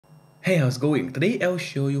Hey, how's it going? Today I'll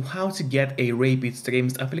show you how to get a rapid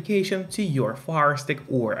Streamz application to your Firestick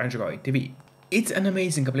or Android TV. It's an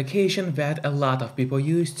amazing application that a lot of people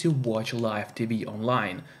use to watch live TV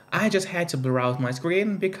online. I just had to blur out my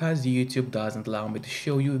screen because YouTube doesn't allow me to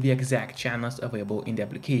show you the exact channels available in the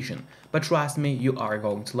application, but trust me, you are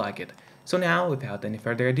going to like it. So now, without any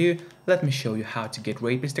further ado, let me show you how to get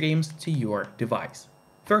rapid streams to your device.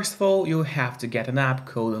 First of all, you have to get an app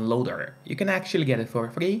called Unloader. You can actually get it for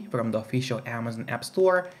free from the official Amazon App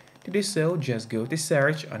Store. To do so, just go to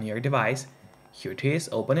search on your device. Here it is,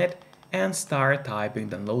 open it, and start typing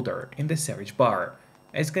the Unloader in the search bar.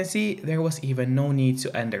 As you can see, there was even no need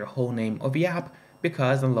to enter the whole name of the app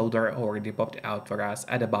because the Unloader already popped out for us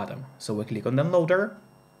at the bottom. So we click on the Unloader,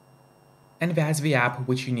 and that's the app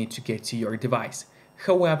which you need to get to your device.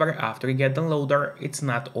 However, after you get the Unloader, it's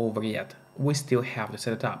not over yet. We still have to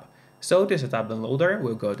set it up. So to set up the Unloader,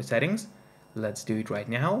 we'll go to settings. Let's do it right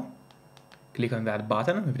now. Click on that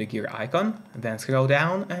button with the gear icon, then scroll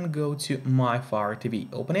down and go to My Fire TV.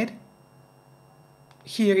 Open it.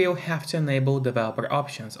 Here you'll have to enable developer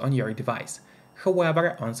options on your device.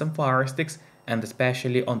 However, on some Fire Sticks, and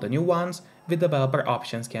especially on the new ones, the developer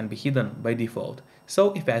options can be hidden by default.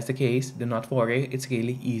 So if that's the case, do not worry, it's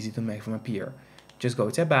really easy to make them appear. Just go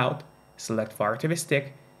to About, select Fire TV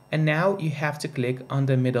Stick, and now you have to click on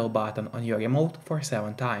the middle button on your remote for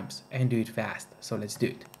 7 times and do it fast, so let's do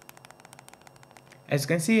it. As you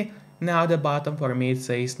can see, now the bottom for me it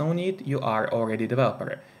says no need, you are already a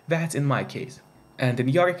developer. That's in my case. And in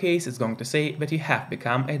your case, it's going to say that you have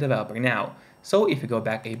become a developer now. So if you go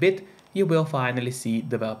back a bit, you will finally see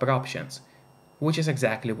developer options, which is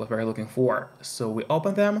exactly what we're looking for. So we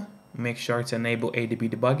open them, make sure to enable ADB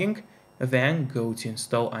debugging, then go to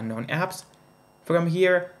install unknown apps. From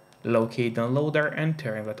here, locate the Unloader and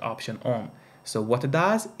turn that option on. So what it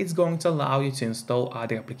does, it's going to allow you to install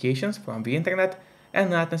other applications from the internet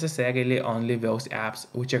and not necessarily only those apps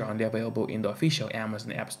which are only available in the official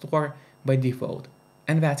Amazon App Store by default.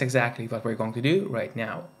 And that's exactly what we're going to do right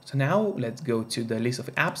now. So now let's go to the list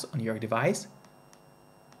of apps on your device.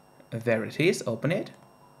 There it is, open it.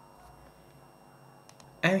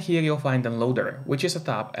 And here you'll find the Unloader, which is set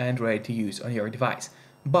up and ready to use on your device.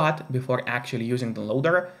 But before actually using the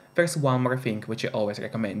Unloader, there's one more thing which I always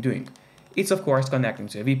recommend doing. It's of course connecting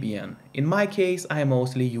to a VPN. In my case, I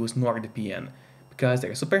mostly use NordVPN because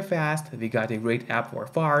they're super fast, they got a great app for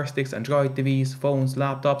Fire Sticks, Android TVs, phones,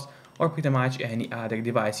 laptops, or pretty much any other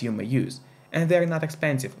device you may use. And they're not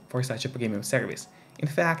expensive for such a premium service. In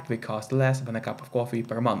fact, they cost less than a cup of coffee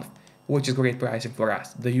per month, which is great pricing for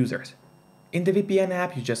us, the users. In the VPN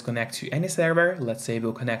app, you just connect to any server. Let's say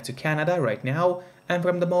we'll connect to Canada right now, and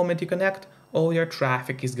from the moment you connect, all your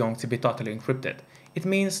traffic is going to be totally encrypted. It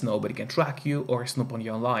means nobody can track you or snoop on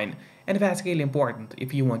you online, and that's really important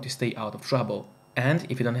if you want to stay out of trouble. And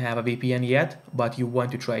if you don't have a VPN yet, but you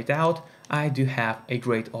want to try it out, I do have a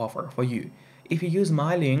great offer for you. If you use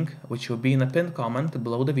my link, which will be in a pinned comment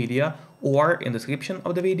below the video or in the description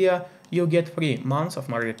of the video, you'll get 3 months of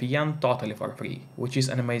NordVPN totally for free, which is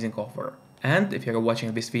an amazing offer. And if you're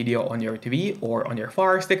watching this video on your TV or on your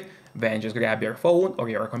Fire Stick, then just grab your phone or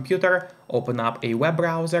your computer, open up a web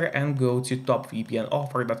browser and go to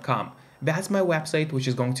topvpnoffer.com. That's my website which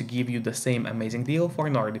is going to give you the same amazing deal for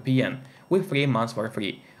NordVPN with 3 months for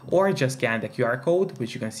free. Or just scan the QR code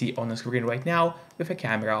which you can see on the screen right now with a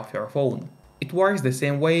camera of your phone. It works the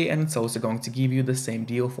same way and it's also going to give you the same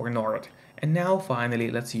deal for Nord. And now finally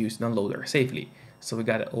let's use the Unloader safely. So we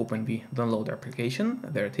gotta open the Unloader application,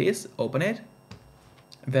 there it is, open it.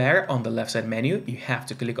 There on the left side menu you have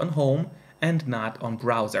to click on Home and not on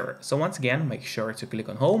Browser. So once again make sure to click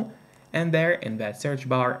on Home, and there in that search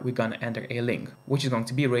bar we're gonna enter a link which is going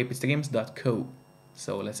to be rapidstreams.co.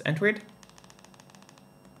 So let's enter it.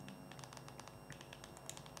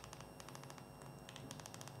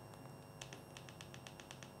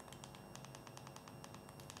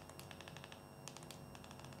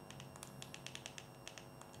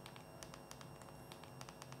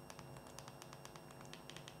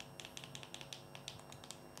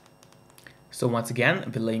 So once again,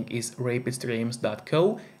 the link is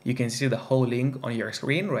rapidstreams.co. You can see the whole link on your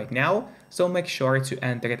screen right now, so make sure to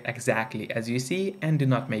enter it exactly as you see and do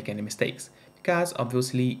not make any mistakes, because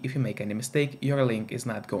obviously if you make any mistake, your link is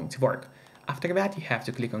not going to work. After that, you have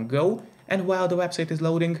to click on Go, and while the website is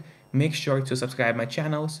loading, make sure to subscribe my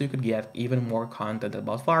channel so you could get even more content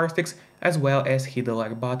about Firesticks, as well as hit the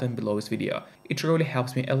like button below this video. It really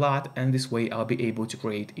helps me a lot, and this way I'll be able to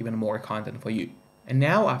create even more content for you. And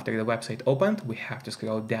now after the website opened, we have to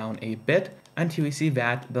scroll down a bit until we see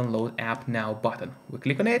that Download App Now button. We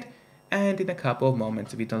click on it, and in a couple of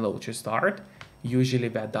moments the download should start. Usually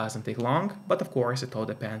that doesn't take long, but of course it all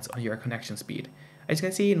depends on your connection speed. As you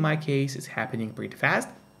can see, in my case, it's happening pretty fast.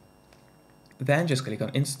 Then just click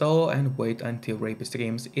on install and wait until Rapid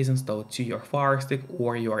Streamz is installed to your Firestick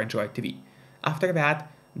or your Android TV. After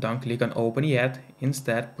that, don't click on open yet,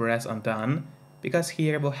 instead press on done, because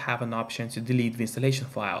here we'll have an option to delete the installation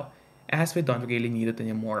file, as we don't really need it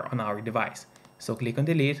anymore on our device. So click on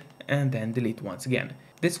delete and then delete once again.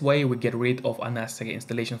 This way we get rid of unnecessary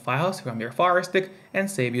installation files from your Firestick and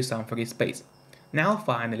save you some free space. Now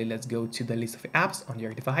finally let's go to the list of apps on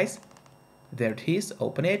your device. There it is,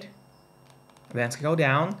 open it. Then scroll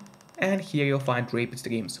down and here you'll find Rapid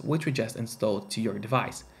Streamz, which we just installed to your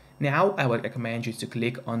device. Now I would recommend you to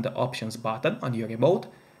click on the options button on your remote.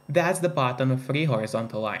 That's the button with 3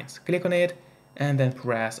 horizontal lines. Click on it and then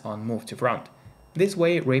press on move to front. This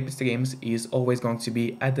way, Rapid Streamz is always going to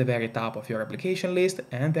be at the very top of your application list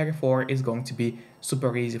and therefore is going to be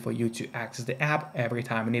super easy for you to access the app every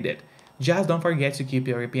time you need it. Just don't forget to keep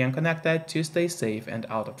your VPN connected to stay safe and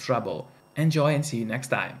out of trouble. Enjoy and see you next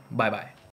time. Bye bye.